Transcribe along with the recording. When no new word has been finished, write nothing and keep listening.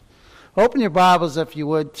Open your Bibles, if you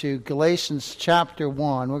would, to Galatians chapter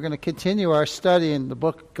 1. We're going to continue our study in the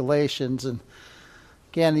book of Galatians. And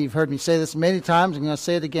again, you've heard me say this many times. I'm going to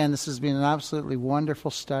say it again. This has been an absolutely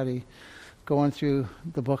wonderful study going through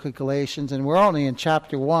the book of Galatians. And we're only in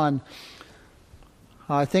chapter 1.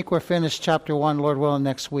 I think we're finished chapter 1, Lord willing,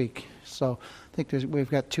 next week. So I think we've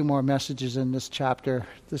got 2 more messages in this chapter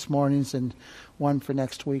this morning's and 1 for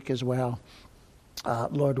next week as well.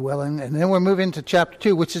 Lord willing. And then we're moving to chapter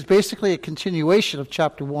 2, which is basically a continuation of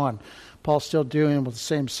chapter 1. Paul's still dealing with the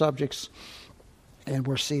same subjects, and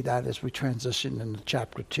we'll see that as we transition into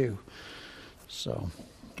chapter 2. So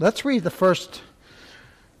let's read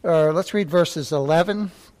let's read verses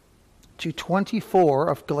 11 to 24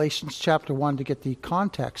 of Galatians chapter 1 to get the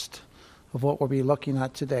context of what we'll be looking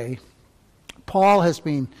at today. Paul has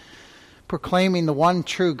been proclaiming the one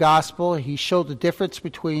true gospel. He showed the difference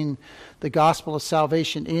between the gospel of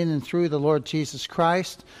salvation in and through the Lord Jesus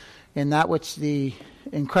Christ, and that which in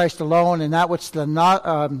Christ alone, and that which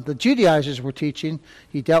the Judaizers were teaching.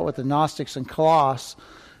 He dealt with the Gnostics in Colossus,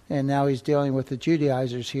 and now he's dealing with the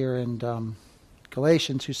Judaizers here in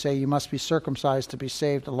Galatians, who say you must be circumcised to be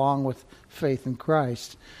saved, along with faith in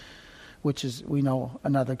Christ, which is, we know,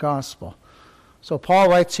 another gospel. So Paul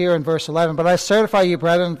writes here in verse 11, "But I certify you,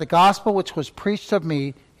 brethren, that the gospel which was preached of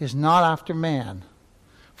me is not after man.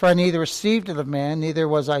 For I neither received it of man, neither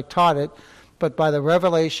was I taught it, but by the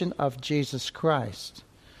revelation of Jesus Christ.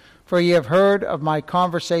 For ye have heard of my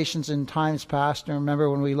conversations in times past." And remember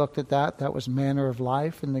when we looked at that was manner of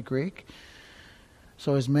life in the Greek.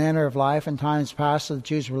 So his manner of life in times past of the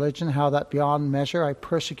Jews' religion, how that beyond measure I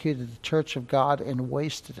persecuted the church of God and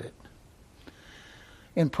wasted it.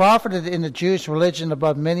 And profited in the Jews' religion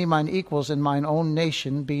above many mine equals in mine own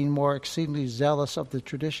nation, being more exceedingly zealous of the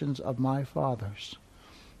traditions of my fathers.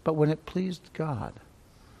 But when it pleased God,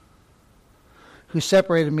 who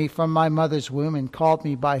separated me from my mother's womb and called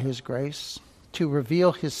me by his grace, to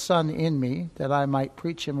reveal his Son in me, that I might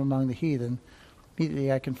preach him among the heathen,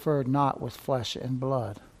 immediately I conferred not with flesh and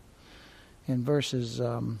blood. In verses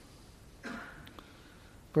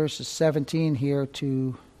 17 here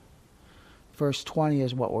to verse 20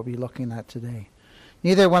 is what we'll be looking at today.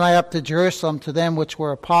 "Neither went I up to Jerusalem to them which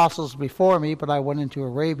were apostles before me, but I went into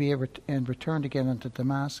Arabia and returned again unto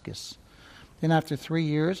Damascus. Then after 3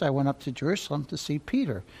 years I went up to Jerusalem to see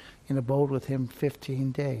Peter, and abode with him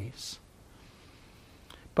 15 days.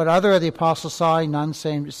 But other of the apostles saw I none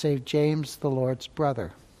save James, the Lord's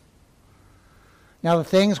brother. Now the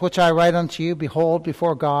things which I write unto you, behold,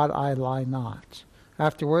 before God I lie not.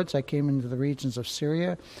 Afterwards I came into the regions of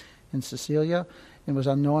Syria and Cilicia, and was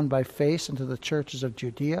unknown by face unto the churches of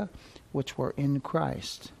Judea, which were in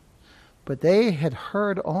Christ. But they had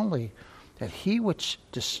heard only that he which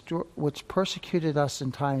persecuted us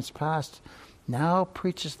in times past now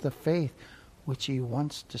preaches the faith which he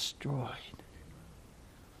once destroyed."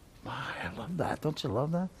 My, I love that. Don't you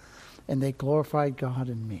love that? "And they glorified God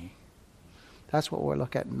in me." That's what we'll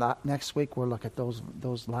look at next week. We'll look at those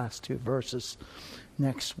last 2 verses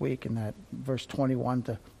next week, in that verse 21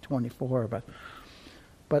 to 24.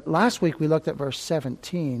 But last week we looked at verse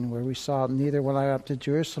 17, where we saw, "Neither went I up to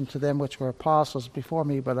Jerusalem to them which were apostles before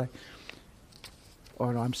me, but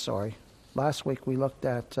Last week we looked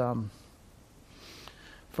at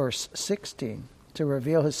verse 16. "To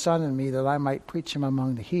reveal his Son in me, that I might preach him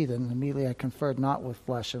among the heathen. Immediately I conferred not with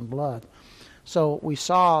flesh and blood." So we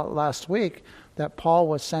saw last week that Paul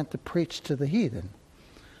was sent to preach to the heathen.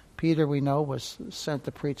 Peter, we know, was sent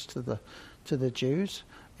to preach to the Jews,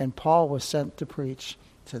 and Paul was sent to preach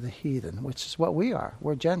to the heathen, which is what we are.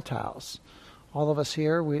 We're Gentiles. All of us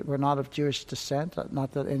here, we're not of Jewish descent,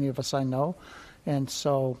 not that any of us I know, and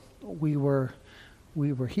so we were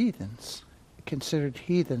heathens, considered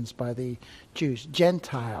heathens by the Jews,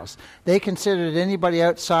 Gentiles. They considered anybody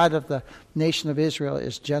outside of the nation of Israel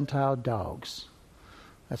as Gentile dogs.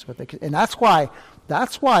 That's what and that's why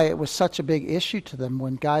it was such a big issue to them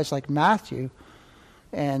when guys like Matthew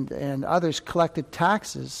and others collected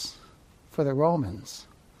taxes for the Romans,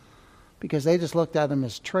 because they just looked at them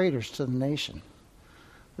as traitors to the nation.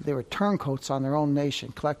 But they were turncoats on their own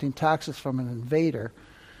nation, collecting taxes from an invader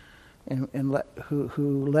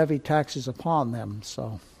who levied taxes upon them.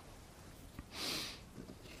 So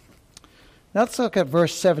now let's look at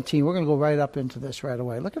verse 17. We're going to go right up into this right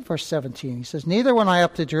away. Look at verse 17. He says, "Neither went I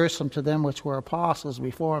up to Jerusalem to them which were apostles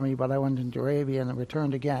before me, but I went into Arabia and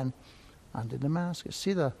returned again unto Damascus."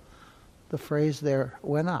 See the phrase there,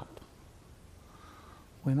 went up.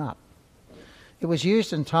 Went up. It was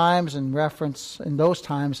used in those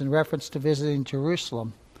times in reference to visiting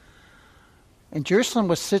Jerusalem. And Jerusalem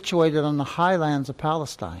was situated on the highlands of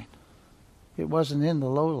Palestine. It wasn't in the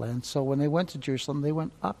lowlands. So when they went to Jerusalem, they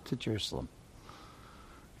went up to Jerusalem.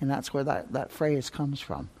 And that's where that phrase comes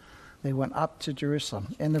from. They went up to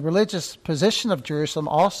Jerusalem. And the religious position of Jerusalem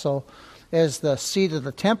also as the seat of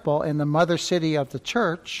the temple and the mother city of the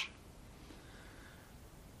church,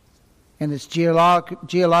 and its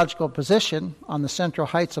geological position on the central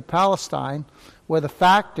heights of Palestine were the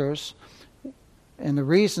factors and the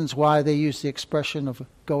reasons why they used the expression of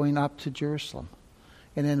going up to Jerusalem.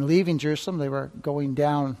 And then leaving Jerusalem, they were going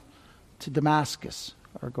down to Damascus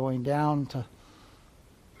or going down to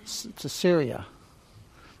Syria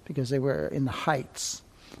because they were in the heights.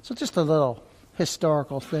 So just a little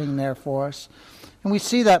historical thing there for us. And we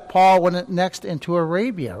see that Paul went next into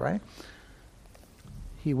Arabia, right?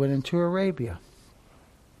 He went into Arabia.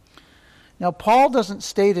 Now, Paul doesn't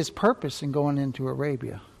state his purpose in going into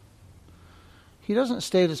Arabia. He doesn't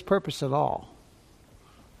state his purpose at all,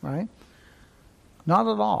 right? Not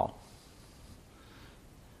at all.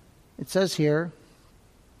 It says here,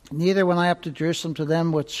 neither went I up to Jerusalem to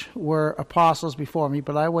them which were apostles before me,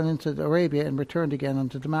 but I went into Arabia and returned again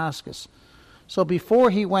unto Damascus. So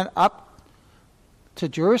before he went up to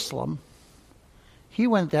Jerusalem, he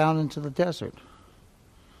went down into the desert.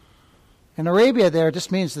 And Arabia there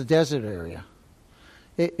just means the desert area.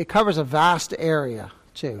 It covers a vast area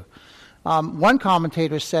too. One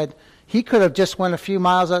commentator said he could have just went a few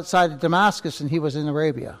miles outside of Damascus and he was in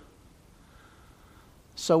Arabia.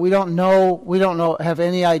 So we don't know, have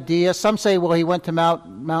any idea. Some say, well, he went to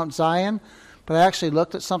Mount Zion, but I actually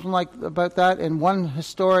looked at something about that, and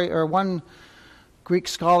one Greek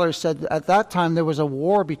scholar said at that time there was a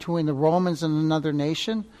war between the Romans and another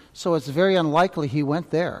nation, so it's very unlikely he went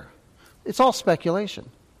there. It's all speculation.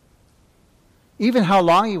 Even how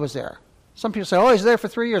long he was there. Some people say, oh, he's there for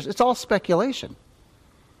 3 years. It's all speculation.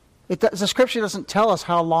 The scripture doesn't tell us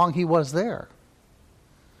how long he was there.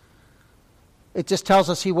 It just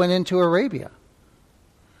tells us he went into Arabia.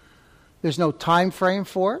 There's no time frame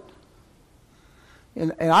for it.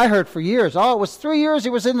 And I heard for years, it was 3 years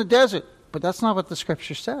he was in the desert. But that's not what the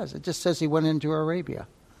scripture says. It just says he went into Arabia.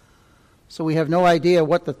 So we have no idea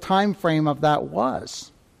what the time frame of that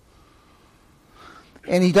was.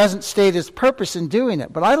 And he doesn't state his purpose in doing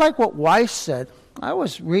it. But I like what Weiss said. I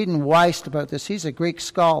was reading Weiss about this. He's a Greek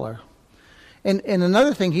scholar. And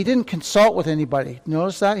another thing, he didn't consult with anybody.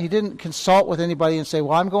 Notice that? He didn't consult with anybody and say,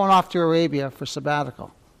 well, I'm going off to Arabia for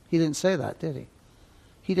sabbatical. He didn't say that, did he?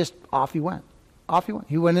 He just, off he went. Off he went.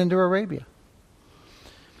 He went into Arabia.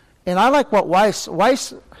 And I like what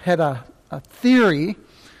Weiss had a theory,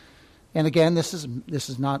 and again, this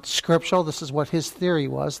is not scriptural, this is what his theory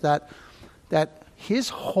was, that his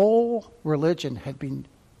whole religion had been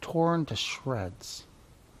torn to shreds.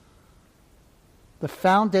 The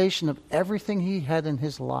foundation of everything he had in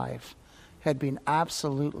his life had been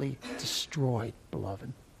absolutely destroyed,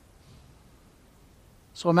 beloved.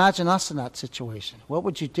 So imagine us in that situation. What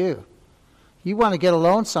would you do? You want to get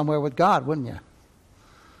alone somewhere with God, wouldn't you?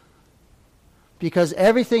 Because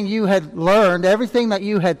everything you had learned, everything that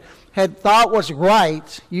you had thought was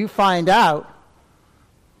right, you find out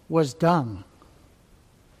was dung.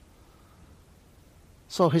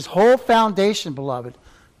 So his whole foundation, beloved,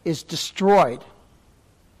 is destroyed.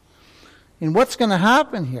 And what's going to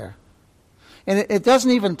happen here? And it doesn't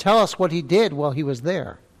even tell us what he did while he was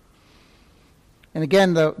there. And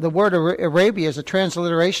again, the word Arabia is a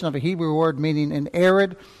transliteration of a Hebrew word meaning an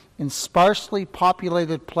arid and sparsely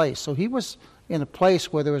populated place. So he was in a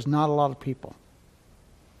place where there was not a lot of people.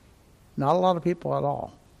 Not a lot of people at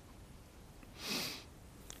all.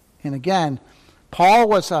 And again, Paul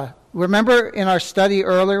was remember in our study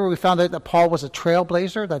earlier we found out that Paul was a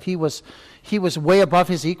trailblazer, that he was way above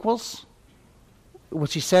his equals,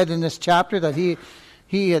 which he said in this chapter that he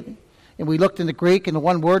had, and we looked in the Greek and the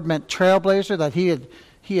one word meant trailblazer, that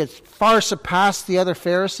he had far surpassed the other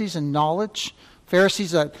Pharisees in knowledge.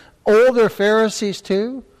 Pharisees, older Pharisees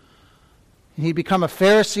too. And he'd become a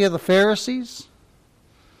Pharisee of the Pharisees.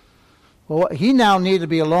 Well, he now needed to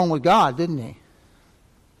be alone with God, didn't he?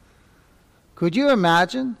 Could you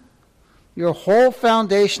imagine? Your whole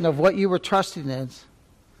foundation of what you were trusting in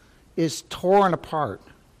is torn apart.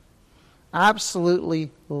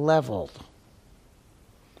 Absolutely leveled.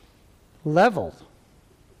 Leveled.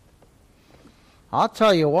 I'll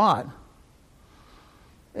tell you what.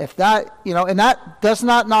 If that, and that does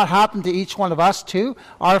not happen to each one of us too.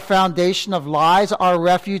 Our foundation of lies, our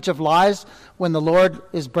refuge of lies, when the Lord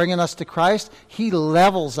is bringing us to Christ, he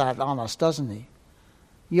levels that on us, doesn't he?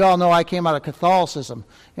 You all know I came out of Catholicism.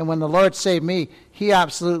 And when the Lord saved me, he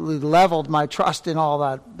absolutely leveled my trust in all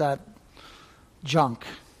that junk.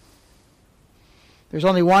 There's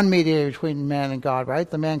only one mediator between man and God, right?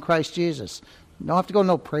 The man Christ Jesus. You don't have to go to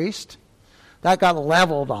no priest. That got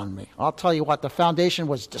leveled on me. I'll tell you what, the foundation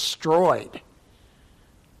was destroyed.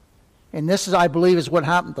 And this is, I believe, is what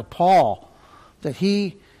happened to Paul. That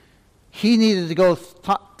he needed to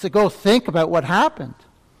go think about what happened.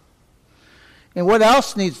 And what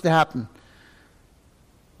else needs to happen?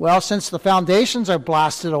 Well, since the foundations are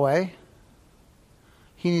blasted away,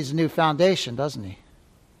 he needs a new foundation, doesn't he?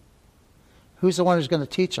 Who's the one who's going to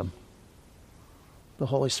teach him? The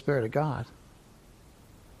Holy Spirit of God.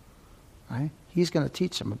 Right? He's going to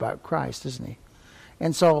teach him about Christ, isn't he?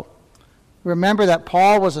 And so, remember that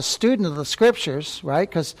Paul was a student of the Scriptures, right?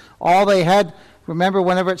 Because all they had, remember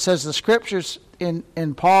whenever it says the Scriptures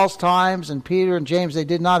in Paul's times and Peter and James, they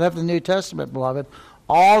did not have the New Testament, beloved.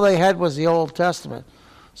 All they had was the Old Testament.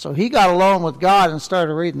 So he got alone with God and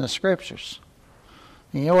started reading the Scriptures.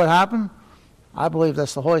 And you know what happened? I believe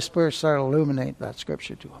that's the Holy Spirit started illuminating that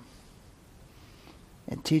Scripture to him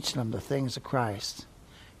and teaching him the things of Christ.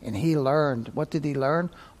 And he learned. What did he learn?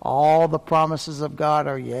 All the promises of God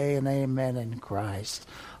are yea and amen in Christ.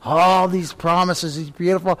 All these promises, these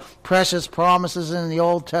beautiful, precious promises in the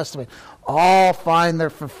Old Testament, all find their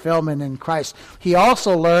fulfillment in Christ. He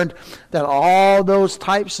also learned that all those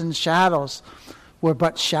types and shadows were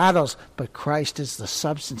but shadows, but Christ is the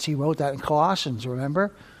substance. He wrote that in Colossians,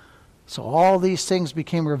 remember? So all these things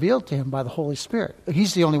became revealed to him by the Holy Spirit.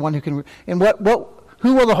 He's the only one who can. And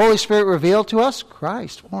who will the Holy Spirit reveal to us?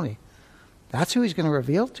 Christ, won't he? That's who he's going to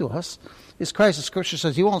reveal to us. Is Christ. The Scripture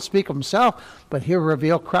says he won't speak of himself, but he'll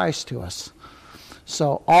reveal Christ to us.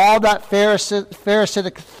 So all that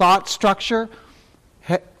Pharisaic thought structure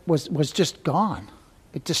was just gone.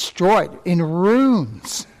 It destroyed in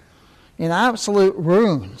ruins, in absolute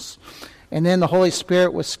ruins. And then the Holy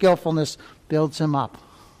Spirit with skillfulness builds him up,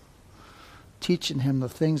 teaching him the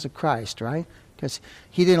things of Christ, right? Because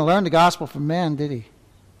he didn't learn the gospel from man, did he?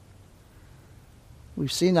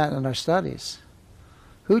 We've seen that in our studies.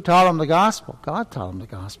 Who taught him the gospel? God taught him the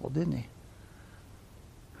gospel, didn't he?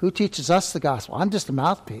 Who teaches us the gospel? I'm just a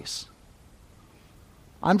mouthpiece.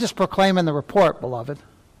 I'm just proclaiming the report, beloved.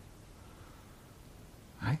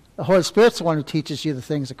 Right? The Holy Spirit's the one who teaches you the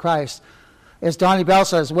things of Christ. As Donnie Bell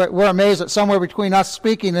says, we're amazed that somewhere between us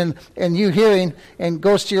speaking and you hearing and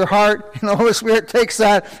goes to your heart, and the Holy Spirit takes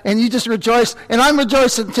that, and you just rejoice. And I'm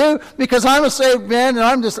rejoicing too, because I'm a saved man, and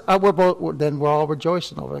I'm just, we're all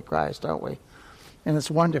rejoicing over Christ, aren't we? And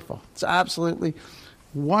it's wonderful. It's absolutely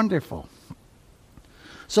wonderful.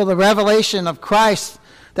 So the revelation of Christ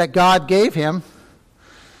that God gave him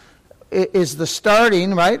is the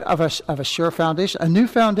starting, right, of a sure foundation, a new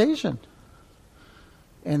foundation.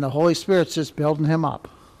 And the Holy Spirit's just building him up,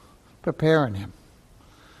 preparing him.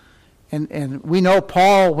 And we know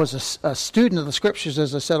Paul was a student of the Scriptures,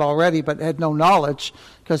 as I said already, but had no knowledge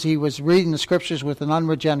because he was reading the Scriptures with an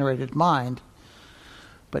unregenerated mind.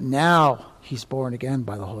 But now he's born again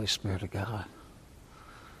by the Holy Spirit of God.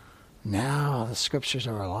 Now the Scriptures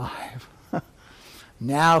are alive.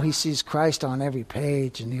 Now he sees Christ on every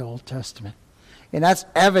page in the Old Testament. And that's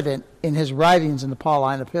evident in his writings in the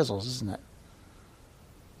Pauline epistles, isn't it?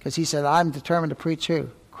 Because he said, I'm determined to preach who?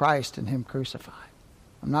 Christ and him crucified.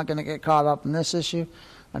 I'm not going to get caught up in this issue.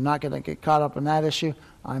 I'm not going to get caught up in that issue.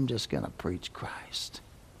 I'm just going to preach Christ.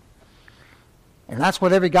 And that's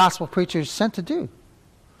what every gospel preacher is sent to do.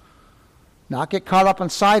 Not get caught up on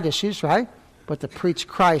side issues, right? But to preach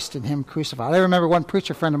Christ and him crucified. I remember one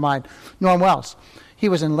preacher friend of mine, Norm Wells. He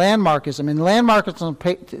was in landmarkism. In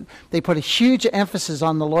landmarkism, they put a huge emphasis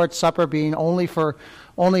on the Lord's Supper being only for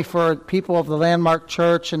people of the landmark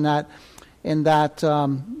church, and that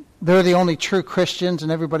they're the only true Christians,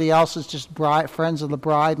 and everybody else is just friends of the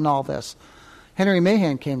bride and all this. Henry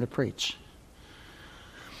Mahan came to preach.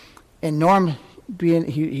 And Norm,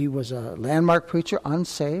 he was a landmark preacher,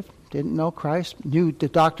 unsaved, didn't know Christ, knew the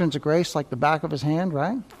doctrines of grace like the back of his hand,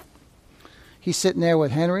 right? He's sitting there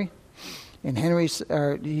with Henry, and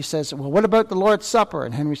he says, well, what about the Lord's Supper?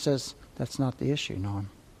 And Henry says, that's not the issue, Norm.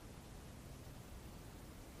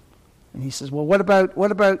 And he says, well, what about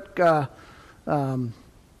the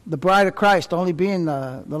bride of Christ only being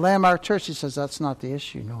the landmark church? He says, that's not the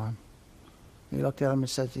issue, Norm. He looked at him and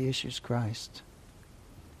said, the issue is Christ.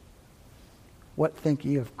 What think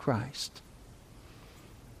ye of Christ?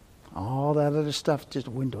 All that other stuff just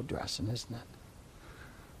window dressing, isn't it?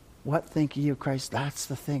 What think ye of Christ? That's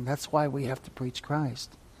the thing. That's why we have to preach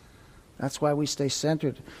Christ. That's why we stay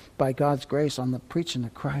centered by God's grace on the preaching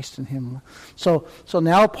of Christ and him. So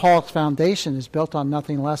now Paul's foundation is built on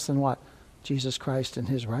nothing less than what? Jesus Christ and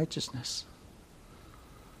his righteousness.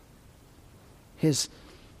 His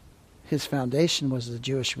foundation was the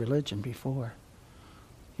Jewish religion before.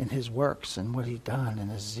 in his works and what he'd done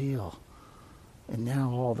and his zeal. And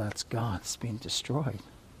now all that's gone. It's being destroyed.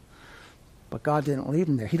 But God didn't leave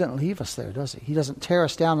him there. He didn't leave us there, does he? He doesn't tear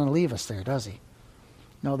us down and leave us there, does he?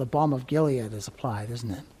 No, the balm of Gilead is applied,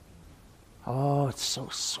 isn't it? Oh, it's so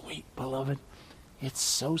sweet, beloved. It's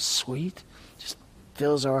so sweet. Just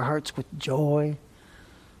fills our hearts with joy.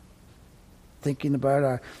 Thinking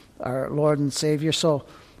about our Lord and Savior. So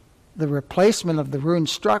the replacement of the ruined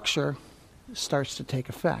structure starts to take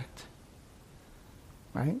effect.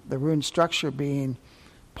 Right? The ruined structure being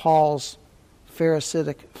Paul's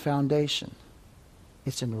Pharisaic foundation.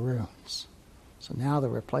 It's in ruins. So now the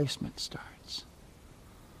replacement starts.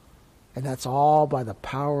 And that's all by the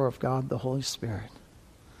power of God, the Holy Spirit,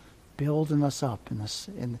 building us up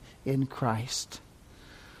in Christ.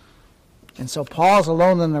 And so Paul's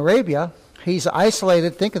alone in Arabia. He's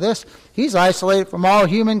isolated. Think of this. He's isolated from all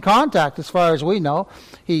human contact as far as we know.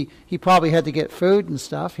 He probably had to get food and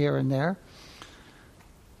stuff here and there.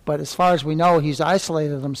 But as far as we know, he's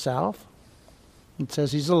isolated himself. It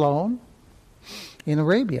says he's alone in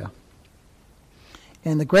Arabia.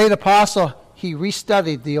 And the great apostle, he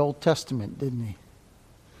restudied the Old Testament, didn't he?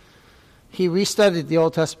 He restudied the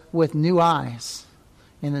Old Testament with new eyes,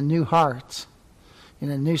 in a new heart, in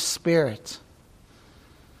a new spirit.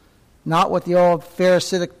 Not with the old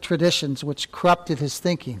Pharisaic traditions which corrupted his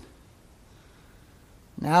thinking.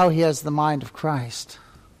 Now he has the mind of Christ.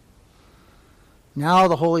 Now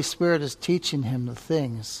the Holy Spirit is teaching him the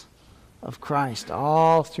things of Christ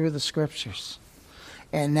all through the Scriptures.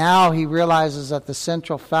 And now he realizes that the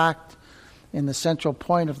central fact and the central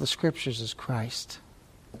point of the Scriptures is Christ.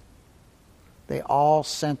 They all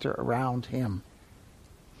center around him.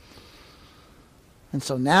 And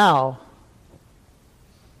so now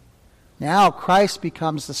Christ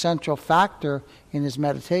becomes the central factor in his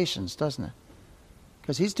meditations, doesn't it?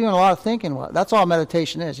 Because he's doing a lot of thinking. That's all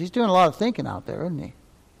meditation is. He's doing a lot of thinking out there, isn't he?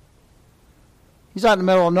 He's out in the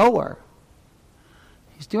middle of nowhere.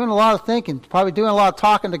 He's doing a lot of thinking, probably doing a lot of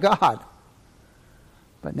talking to God.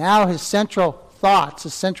 But now his central thoughts,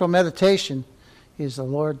 his central meditation is the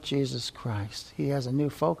Lord Jesus Christ. He has a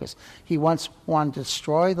new focus. He once wanted to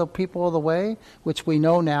destroy the people of the way, which we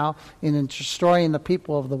know now, in destroying the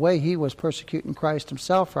people of the way, he was persecuting Christ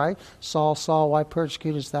himself, right? Saul, Saul, why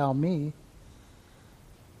persecutest thou me?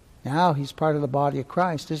 Now he's part of the body of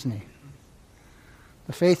Christ, isn't he?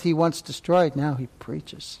 The faith he once destroyed, now he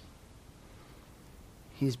preaches.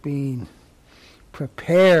 He's being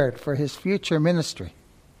prepared for his future ministry.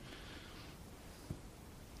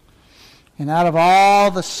 And out of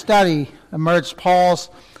all the study emerged the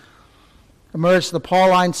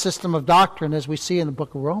Pauline system of doctrine, as we see in the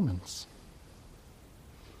book of Romans.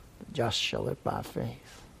 The just shall live by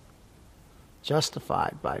faith.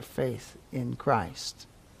 Justified by faith in Christ.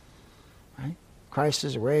 Right? Christ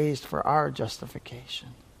is raised for our justification.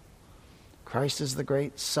 Christ is the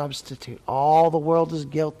great substitute. All the world is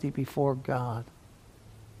guilty before God.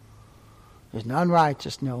 There's none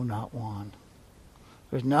righteous, no, not one.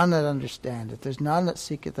 There's none that understandeth. There's none that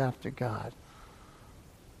seeketh after God.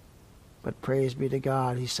 But praise be to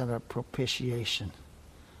God, he sent a propitiation,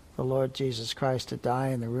 the Lord Jesus Christ, to die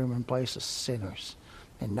in the room and place of sinners.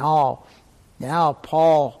 And now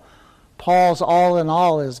Paul's all in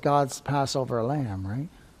all is God's Passover lamb, right?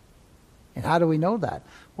 And how do we know that?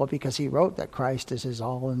 Well, because he wrote that Christ is his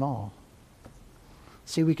all in all.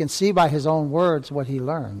 See, we can see by his own words what he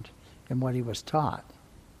learned and what he was taught.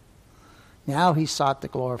 Now he sought to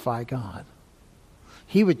glorify God.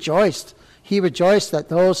 He rejoiced. He rejoiced that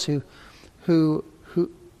those and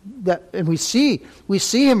we see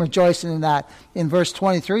him rejoicing in that in verse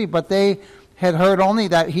 23. But they had heard only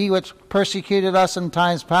that he which persecuted us in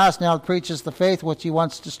times past now preaches the faith which he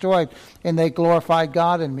once destroyed, and they glorified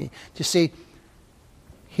God in me. You see,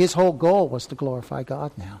 his whole goal was to glorify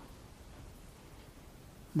God now.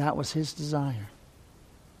 And that was his desire.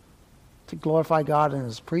 To glorify God in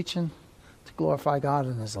his preaching, to glorify God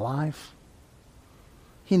in his life.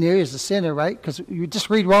 He knew he was a sinner, right? Because you just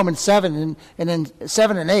read Romans 7 and then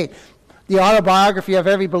 7 and 8. The autobiography of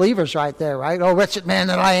every believer is right there, right? Oh, wretched man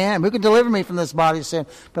that I am, who can deliver me from this body of sin?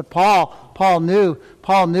 But Paul knew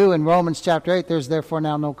in Romans chapter 8, there's therefore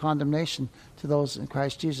now no condemnation to those in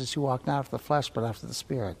Christ Jesus who walk not after the flesh, but after the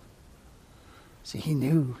Spirit. See, he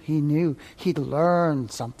knew. He'd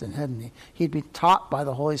learned something, hadn't he? He'd been taught by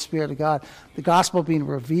the Holy Spirit of God. The gospel being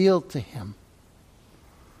revealed to him.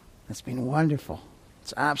 It's been wonderful.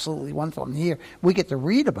 It's absolutely wonderful. And here, we get to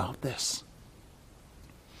read about this.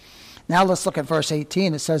 Now let's look at verse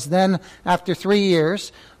 18. It says, "Then after 3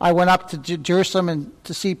 years, I went up to Jerusalem and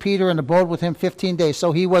to see Peter and abode with him 15 days.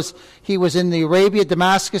 So he was in the Arabia,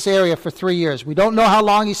 Damascus area for 3 years. We don't know how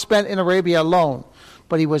long he spent in Arabia alone,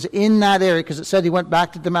 but he was in that area because it said he went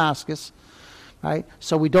back to Damascus. Right?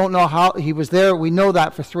 So we don't know how he was there. We know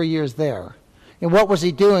that for 3 years there. And what was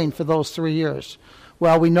he doing for those 3 years?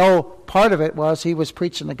 Well, we know part of it was he was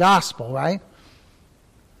preaching the gospel, right?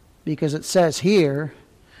 Because it says here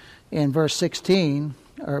in verse 16,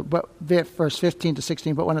 verse 15 to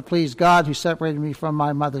 16, "But when it pleased God, who separated me from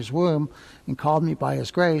my mother's womb and called me by his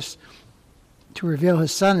grace, to reveal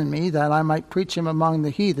his Son in me, that I might preach him among the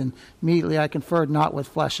heathen, immediately I conferred not with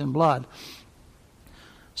flesh and blood."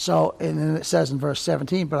 So, and then it says in verse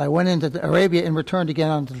 17, "But I went into Arabia and returned again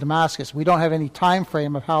unto Damascus." We don't have any time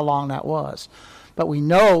frame of how long that was. But we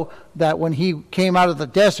know that when he came out of the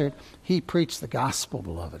desert, he preached the gospel,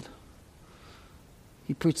 beloved.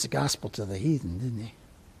 He preached the gospel to the heathen, didn't he?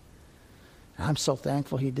 And I'm so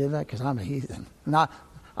thankful he did that because I'm a heathen.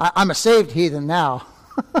 I'm a saved heathen now.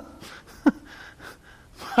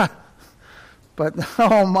 But,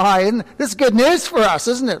 oh my, this is good news for us,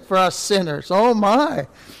 isn't it? For us sinners. Oh my.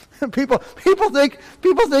 People think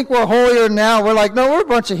we're holier now. We're like, no, we're a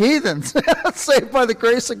bunch of heathens. Saved by the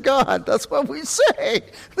grace of God. That's what we say.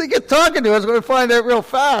 They get talking to us, we're going to find out real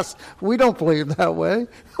fast. We don't believe that way.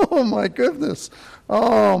 Oh my goodness.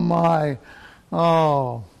 Oh my.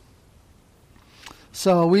 Oh.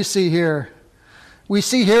 So we see here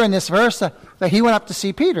in this verse that he went up to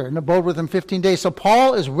see Peter and abode with him 15 days. So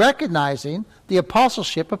Paul is recognizing the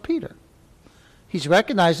apostleship of Peter. He's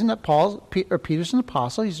recognizing that Peter's an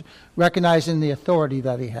apostle. He's recognizing the authority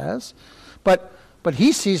that he has. But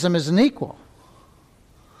he sees him as an equal.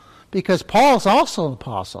 Because Paul's also an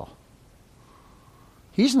apostle.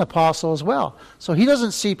 He's an apostle as well. So he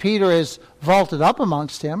doesn't see Peter as vaulted up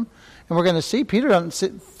amongst him. And we're going to see Peter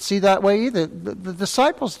doesn't see that way either. The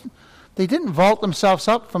disciples, they didn't vault themselves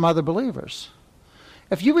up from other believers.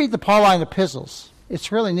 If you read the Pauline epistles,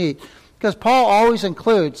 it's really neat. Because Paul always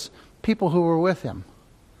includes people who were with him.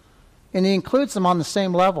 And he includes them on the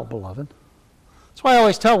same level, beloved. That's why I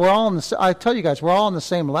always tell I tell you guys, we're all on the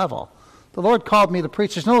same level. The Lord called me to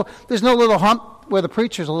preach. There's no little hump where the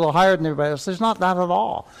preacher's a little higher than everybody else. There's not that at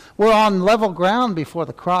all. We're on level ground before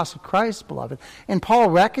the cross of Christ, beloved. And Paul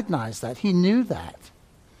recognized that. He knew that.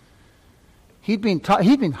 He'd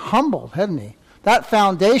been humbled, hadn't he? That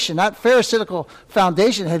foundation, that Pharisaical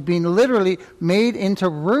foundation had been literally made into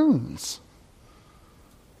ruins.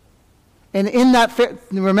 And in that,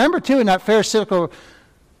 remember too, in that Pharisaical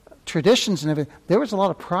traditions and everything, there was a lot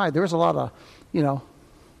of pride. There was a lot of,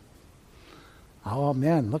 oh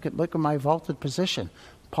man, look at my vaulted position.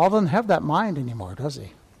 Paul doesn't have that mind anymore, does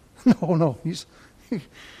he? No,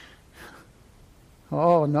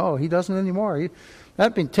 he doesn't anymore.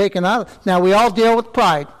 That's been taken out. Now, we all deal with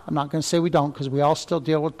pride. I'm not going to say we don't, because we all still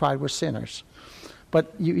deal with pride. We're sinners.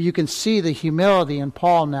 But you can see the humility in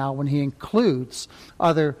Paul now when he includes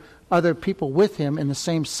other people with him in the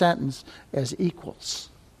same sentence as equals.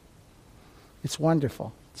 It's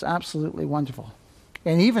wonderful. It's absolutely wonderful.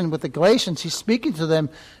 And even with the Galatians, he's speaking to them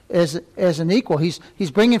as an equal.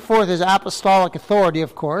 He's bringing forth his apostolic authority,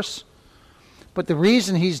 of course. But the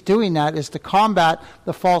reason he's doing that is to combat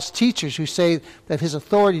the false teachers who say that his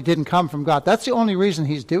authority didn't come from God. That's the only reason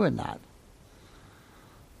he's doing that.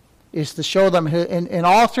 Is to show them, and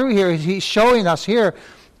all through here, he's showing us here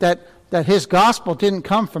that his gospel didn't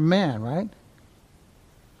come from man, right?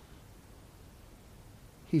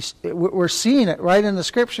 We're seeing it right in the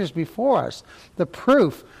scriptures before us. The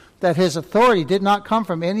proof that his authority did not come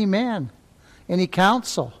from any man, any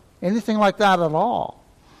council, anything like that at all.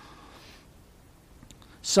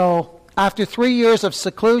 So, after 3 years of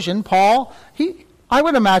seclusion, Paul, I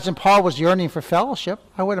would imagine Paul was yearning for fellowship.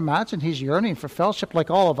 I would imagine he's yearning for fellowship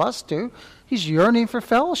like all of us do. He's yearning for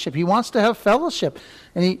fellowship. He wants to have fellowship.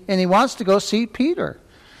 And he wants to go see Peter.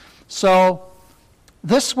 So,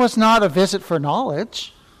 this was not a visit for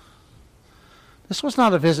knowledge. This was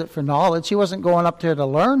not a visit for knowledge. He wasn't going up there to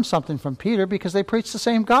learn something from Peter because they preached the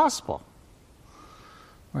same gospel.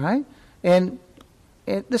 Right? And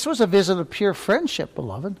this was a visit of pure friendship,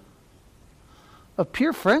 beloved. Of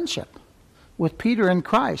pure friendship with Peter and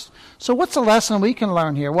Christ. So what's the lesson we can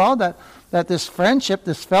learn here? Well, that this friendship,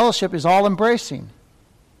 this fellowship is all embracing.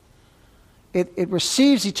 It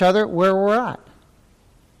receives each other where we're at.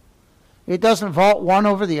 It doesn't vault one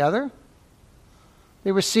over the other.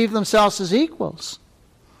 They receive themselves as equals.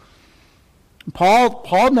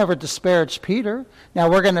 Paul never disparaged Peter. Now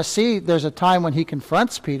we're going to see there's a time when he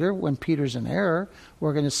confronts Peter, when Peter's in error.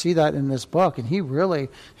 We're going to see that in this book. And he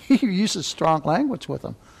uses strong language with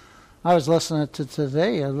him. I was listening to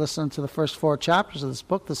today. I listened to the first 4 chapters of this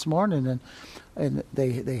book this morning, and they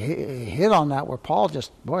hit on that where Paul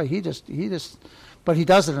he just, but he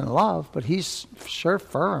does it in love. But he's sure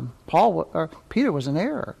firm. Peter was in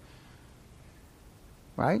error,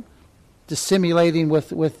 right? Dissimulating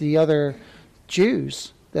with the other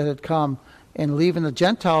Jews that had come and leaving the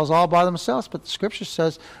Gentiles all by themselves. But the Scripture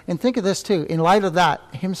says, and think of this too, in light of that,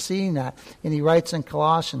 him seeing that, and he writes in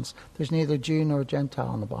Colossians, there's neither Jew nor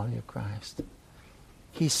Gentile in the body of Christ.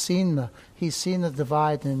 He's seen the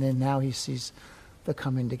divide, and then now he sees the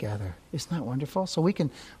coming together. Isn't that wonderful? So we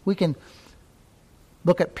can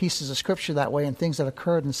look at pieces of Scripture that way and things that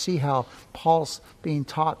occurred and see how Paul's being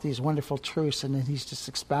taught these wonderful truths, and then he's just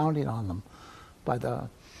expounding on them by the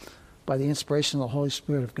inspiration of the Holy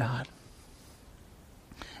Spirit of God.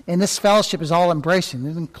 And this fellowship is all embracing.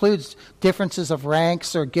 It includes differences of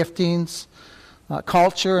ranks or giftings,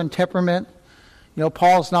 culture and temperament. You know,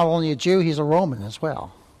 Paul's not only a Jew, he's a Roman as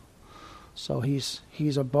well. So he's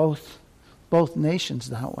a both nations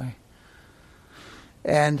that way.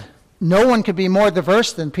 And no one could be more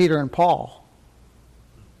diverse than Peter and Paul.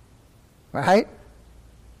 Right?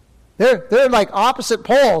 They're like opposite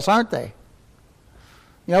poles, aren't they?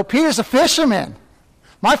 You know, Peter's a fisherman.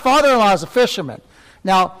 My father-in-law is a fisherman.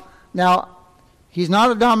 Now, he's not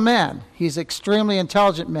a dumb man. He's an extremely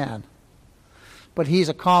intelligent man. But he's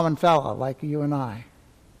a common fellow like you and I.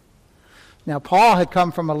 Now, Paul had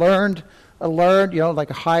come from a learned, like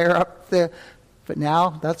a higher up there. But now,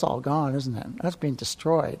 that's all gone, isn't it? That's being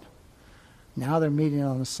destroyed. Now they're meeting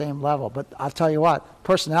on the same level. But I'll tell you what,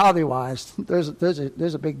 personality-wise,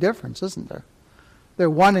 there's a big difference, isn't there? They're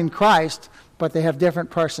one in Christ, but they have different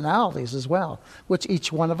personalities as well, which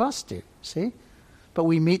each one of us do, see? But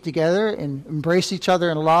we meet together and embrace each other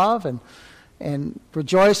in love and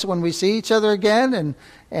rejoice when we see each other again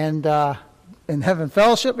and having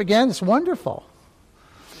fellowship again. It's wonderful.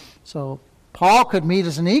 So Paul could meet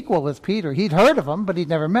as an equal with Peter. He'd heard of him, but he'd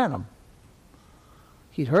never met him.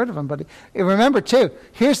 He'd heard of him, but remember too,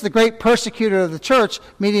 here's the great persecutor of the church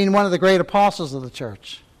meeting one of the great apostles of the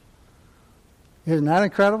church. Isn't that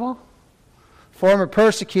incredible? Former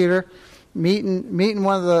persecutor meeting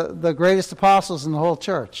one of the greatest apostles in the whole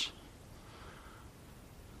church.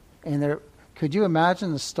 And could you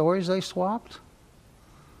imagine the stories they swapped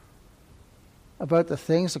about the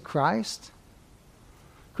things of Christ?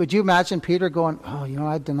 Could you imagine Peter going,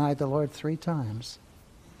 I denied the Lord 3 times.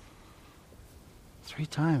 3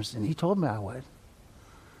 times, and he told me I would.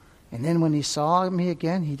 And then when he saw me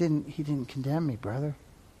again, he didn't condemn me, brother.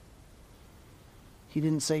 He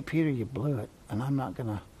didn't say, Peter, you blew it, and I'm not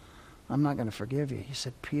gonna forgive you. He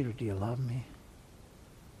said, Peter, do you love me?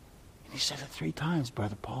 And he said it 3 times,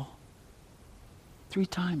 Brother Paul. 3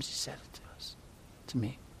 times he said it to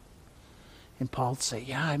me. And Paul would say,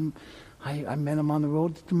 yeah, I met him on the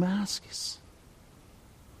road to Damascus.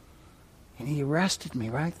 And he arrested me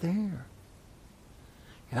right there.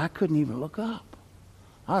 And I couldn't even look up.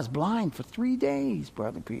 I was blind for 3 days,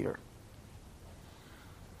 Brother Peter.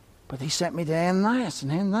 But they sent me to Ananias,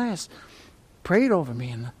 and Ananias prayed over me,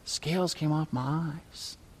 and the scales came off my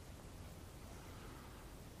eyes.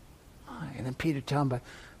 And then Peter told him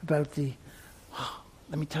about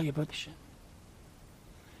let me tell you about the shit.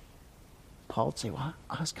 Paul would say, well,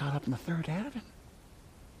 I was caught up in the 3rd heaven.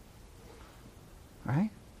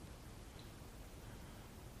 Right?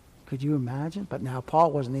 Could you imagine? But now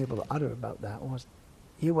Paul wasn't able to utter about that.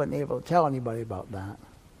 He wasn't able to tell anybody about that.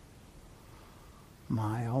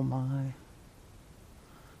 My, oh my.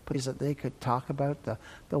 But is that they could talk about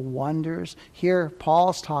the wonders. Here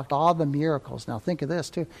Paul's talked all the miracles. Now think of this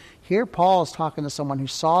too. Here Paul is talking to someone who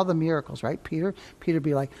saw the miracles, right? Peter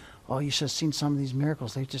be like, oh, you should have seen some of these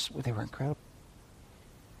miracles. They were incredible.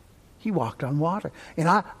 He walked on water. And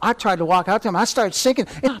I tried to walk out to him. I started sinking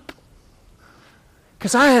up.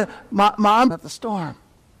 Because I had my arm at the storm.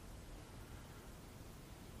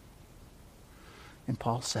 And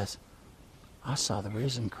Paul says, I saw the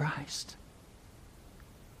risen Christ.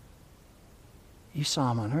 You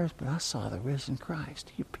saw him on earth, but I saw the risen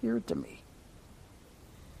Christ. He appeared to me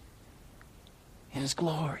in his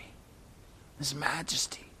glory, his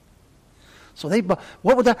majesty. So they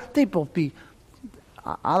both be.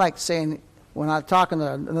 I like saying when I'm talking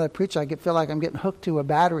to another preacher, I feel like I'm getting hooked to a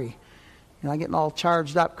battery, and I'm getting all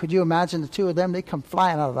charged up. Could you imagine the two of them? They'd come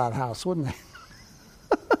flying out of that house, wouldn't they?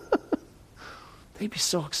 They'd be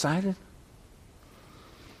so excited.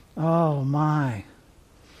 Oh my.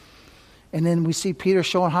 And then we see Peter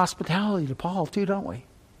showing hospitality to Paul too, don't we?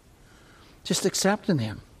 Just accepting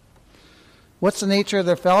him. What's the nature of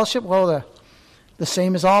their fellowship? Well, the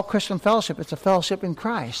same as all Christian fellowship. It's a fellowship in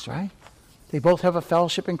Christ, right? They both have a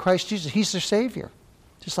fellowship in Christ Jesus. He's their Savior,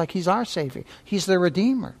 just like He's our Savior. He's their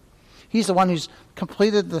Redeemer. He's the one who's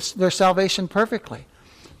completed their salvation perfectly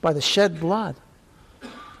by the shed blood.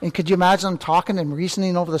 And could you imagine them talking and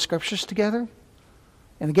reasoning over the Scriptures together?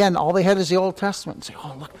 And again, all they had is the Old Testament. And say,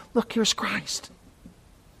 oh, look, here's Christ.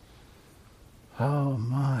 Oh,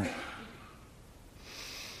 my.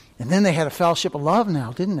 And then they had a fellowship of love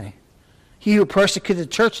now, didn't they? He who persecuted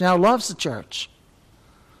the church now loves the church.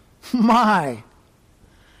 My.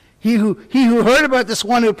 He who heard about this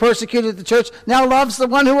one who persecuted the church now loves the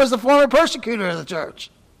one who was the former persecutor of the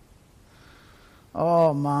church.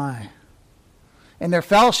 Oh, my. And their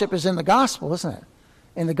fellowship is in the gospel, isn't it?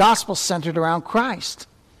 And the gospel centered around Christ,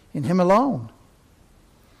 in Him alone.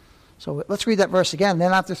 So let's read that verse again.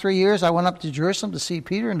 Then after 3 years, I went up to Jerusalem to see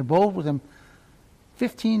Peter and abode with him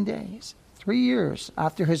 15 days. 3 years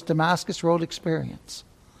after his Damascus road experience.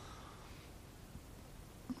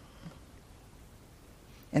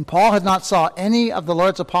 And Paul had not saw any of the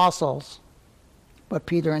Lord's apostles but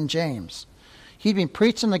Peter and James. He'd been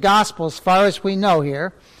preaching the gospel as far as we know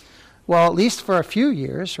here. Well, at least for a few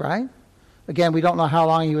years, right? Again, we don't know how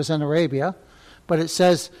long he was in Arabia. But it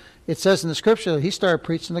says in the Scripture that he started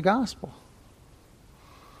preaching the gospel.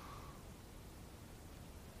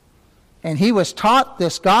 And he was taught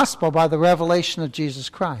this gospel by the revelation of Jesus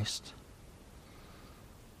Christ.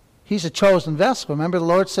 He's a chosen vessel. Remember the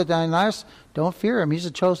Lord said to Ananias, don't fear him. He's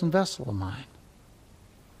a chosen vessel of mine.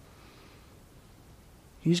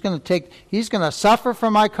 He's going to suffer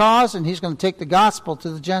for my cause, and he's going to take the gospel to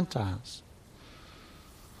the Gentiles.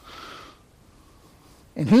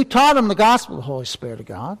 And who taught him the gospel? The Holy Spirit of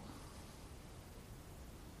God.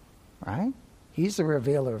 Right? He's the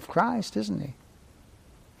revealer of Christ, isn't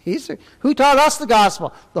he? Who taught us the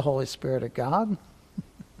gospel? The Holy Spirit of God.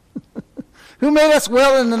 Who made us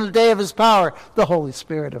willing in the day of his power? The Holy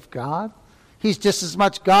Spirit of God. He's just as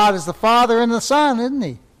much God as the Father and the Son, isn't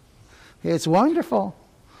he? It's wonderful.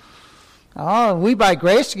 Oh, we by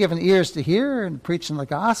grace are given ears to hear and preaching the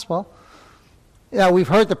gospel. We've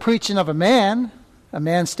heard the preaching of a man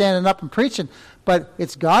standing up and preaching, but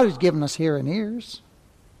it's God who's given us hearing ears.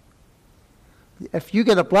 If you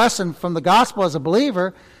get a blessing from the gospel as a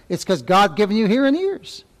believer, it's because God's given you hearing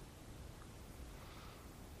ears.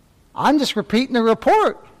 I'm just repeating the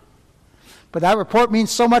report. But that report means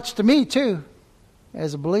so much to me, too,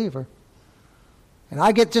 as a believer. And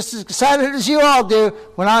I get just as excited as you all do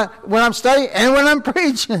when I'm studying and when I'm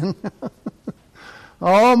preaching.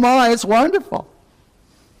 Oh, my, it's wonderful.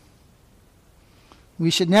 We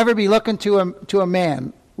should never be looking to a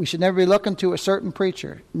man. We should never be looking to a certain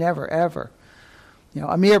preacher. Never, ever.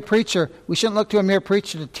 A mere preacher, we shouldn't look to a mere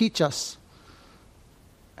preacher to teach us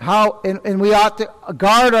how, and we ought to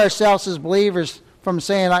guard ourselves as believers from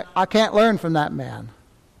saying, I can't learn from that man,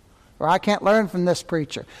 or I can't learn from this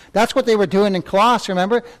preacher. That's what they were doing in Colossae,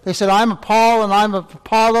 remember? They said, I'm a Paul, and I'm a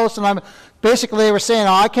Apollos, and basically they were saying,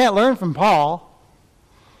 I can't learn from Paul,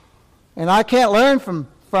 and I can't learn from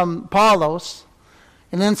Apollos.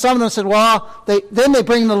 And then some of them said, well, then they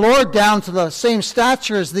bring the Lord down to the same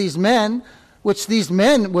stature as these men, which these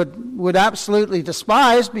men would absolutely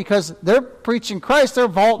despise because they're preaching Christ, they're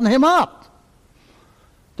vaulting him up.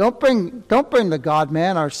 Don't bring the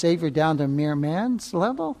God-man, our Savior, down to mere man's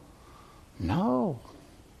level. No,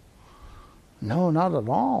 not at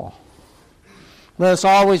all. Let us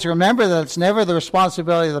always remember that it's never the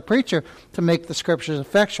responsibility of the preacher to make the Scriptures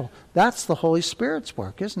effectual. That's the Holy Spirit's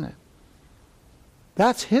work, isn't it?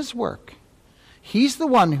 That's his work. He's the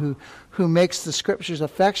one who makes the Scriptures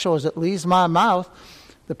effectual as it leaves my mouth,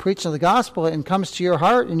 the preaching of the gospel, and comes to your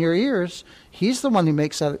heart and your ears. He's the one who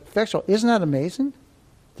makes that effectual. Isn't that amazing?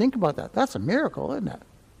 Think about that. That's a miracle, isn't it?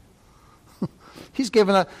 He's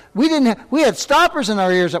given we had stoppers in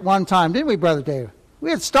our ears at one time, didn't we, Brother Dave? We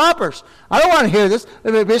had stoppers. I don't want to hear this.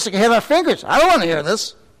 We basically had our fingers. I don't want to hear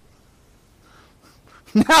this.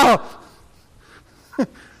 Now,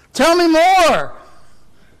 tell me more.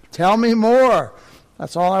 Tell me more.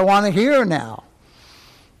 That's all I want to hear now.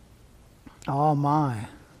 Oh my.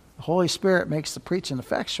 The Holy Spirit makes the preaching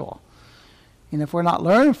effectual. And if we're not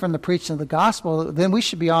learning from the preaching of the gospel, then we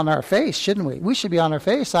should be on our face, shouldn't we? We should be on our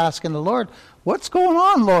face asking the Lord, what's going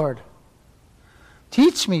on, Lord?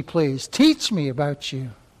 Teach me, please. Teach me about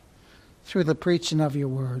you through the preaching of your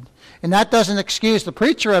word. And that doesn't excuse the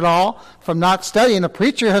preacher at all from not studying. The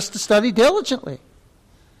preacher has to study diligently.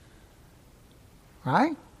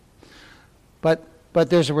 Right? But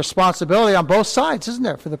there's a responsibility on both sides, isn't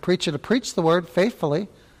there? For the preacher to preach the word faithfully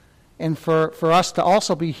and for us to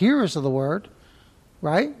also be hearers of the word,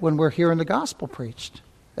 right? When we're hearing the gospel preached.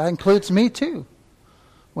 That includes me too.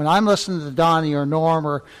 When I'm listening to Donnie or Norm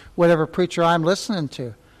or whatever preacher I'm listening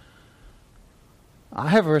to, I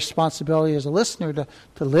have a responsibility as a listener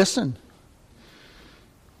to listen.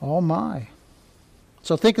 Oh my.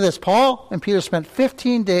 So think of this. Paul and Peter spent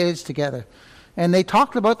 15 days together. And they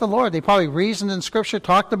talked about the Lord. They probably reasoned in Scripture,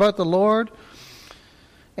 talked about the Lord.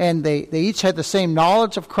 And they each had the same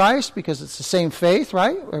knowledge of Christ because it's the same faith,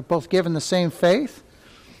 right? They're both given the same faith.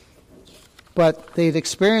 But they'd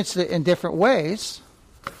experienced it in different ways,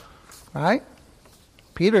 right?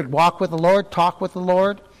 Peter had walked with the Lord, talked with the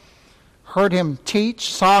Lord, heard him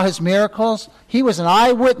teach, saw his miracles. He was an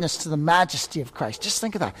eyewitness to the majesty of Christ. Just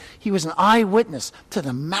think of that. He was an eyewitness to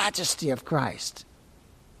the majesty of Christ.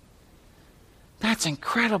 That's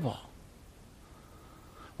incredible.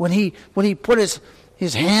 When he put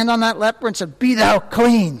his hand on that leper and said, "Be thou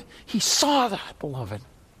clean," he saw that, beloved.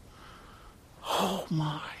 Oh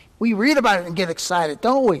my. We read about it and get excited,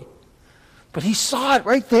 don't we? But he saw it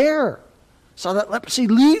right there. Saw that leprosy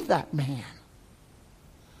leave that man.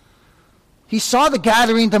 He saw the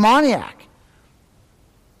Gadarene demoniac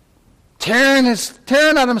tearing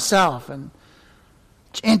at himself and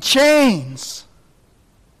in chains.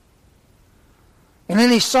 And then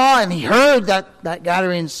he saw and he heard that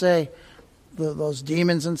Gadarene say, those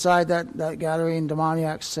demons inside that Gadarene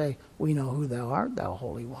demoniac say, "We know who thou art, thou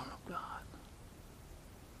Holy One of God."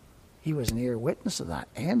 He was an ear witness of that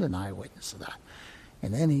and an eyewitness of that.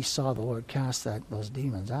 And then he saw the Lord cast those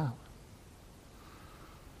demons out.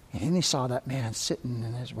 And then he saw that man sitting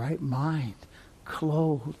in his right mind,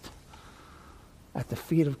 clothed at the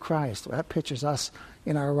feet of Christ. That pictures us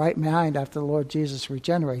in our right mind after the Lord Jesus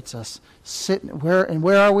regenerates us.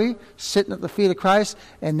 Where are we? Sitting at the feet of Christ.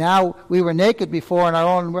 And now we were naked before in our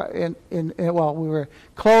own, we were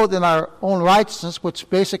clothed in our own righteousness, which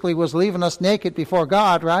basically was leaving us naked before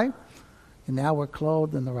God, right? And now we're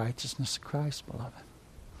clothed in the righteousness of Christ, beloved.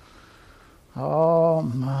 Oh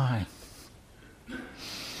my.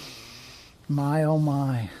 My, oh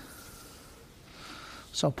my.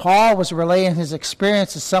 So Paul was relaying his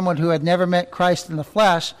experience as someone who had never met Christ in the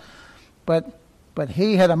flesh, but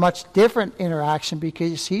he had a much different interaction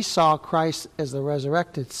because he saw Christ as the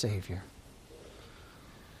resurrected Savior.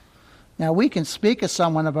 Now we can speak of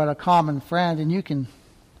someone about a common friend and you can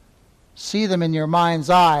see them in your mind's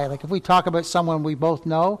eye. Like if we talk about someone we both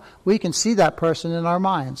know, we can see that person in our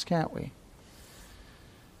minds, can't we?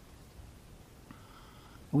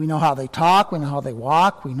 We know how they talk, we know how they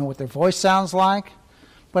walk, we know what their voice sounds like.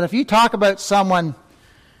 But if you talk about someone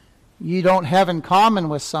you don't have in common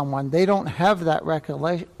with someone, they don't have that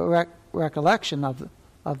recollection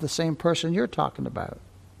of the same person you're talking about.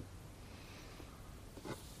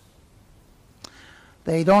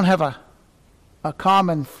 They don't have a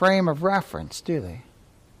common frame of reference, do they?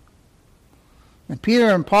 And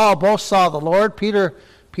Peter and Paul both saw the Lord. Peter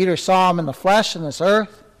saw him in the flesh in this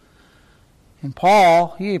earth. And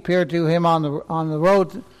Paul, he appeared to him on the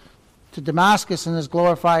road to Damascus in his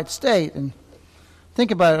glorified state. And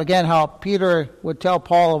think about it again, how Peter would tell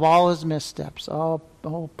Paul of all his missteps. Oh,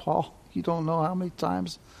 Paul, you don't know how many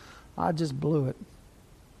times I just blew it.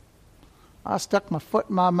 I stuck my foot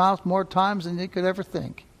in my mouth more times than you could ever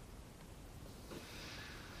think.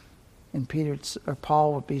 And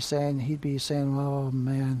Paul would be saying, he'd be saying, "Oh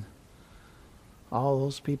man, all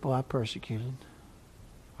those people I persecuted,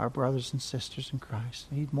 our brothers and sisters in Christ."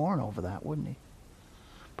 He'd mourn over that, wouldn't he?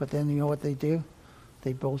 But then you know what they do?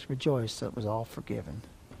 They both rejoice that it was all forgiven,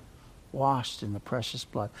 washed in the precious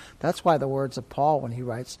blood. That's why the words of Paul when he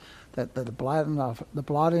writes that the blotting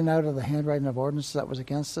out of the handwriting of ordinances that was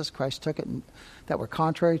against us, Christ took it, and that were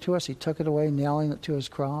contrary to us, he took it away, nailing it to his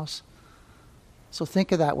cross. So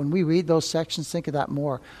think of that. When we read those sections, think of that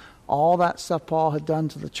more. All that stuff Paul had done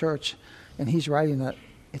to the church, and he's writing that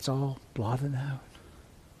it's all blotted out.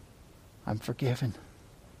 I'm forgiven.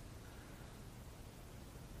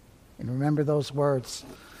 And remember those words,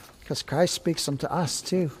 because Christ speaks them to us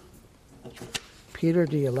too. "Peter,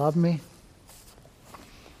 do you love me?"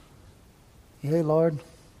 "Yea, Lord."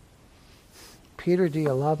 "Peter, do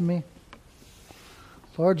you love me?"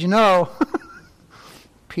 "Lord, you know."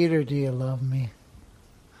 "Peter, do you love me?"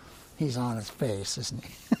 He's on his face, isn't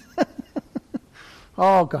he?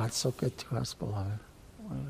 Oh, God's so good to us, beloved.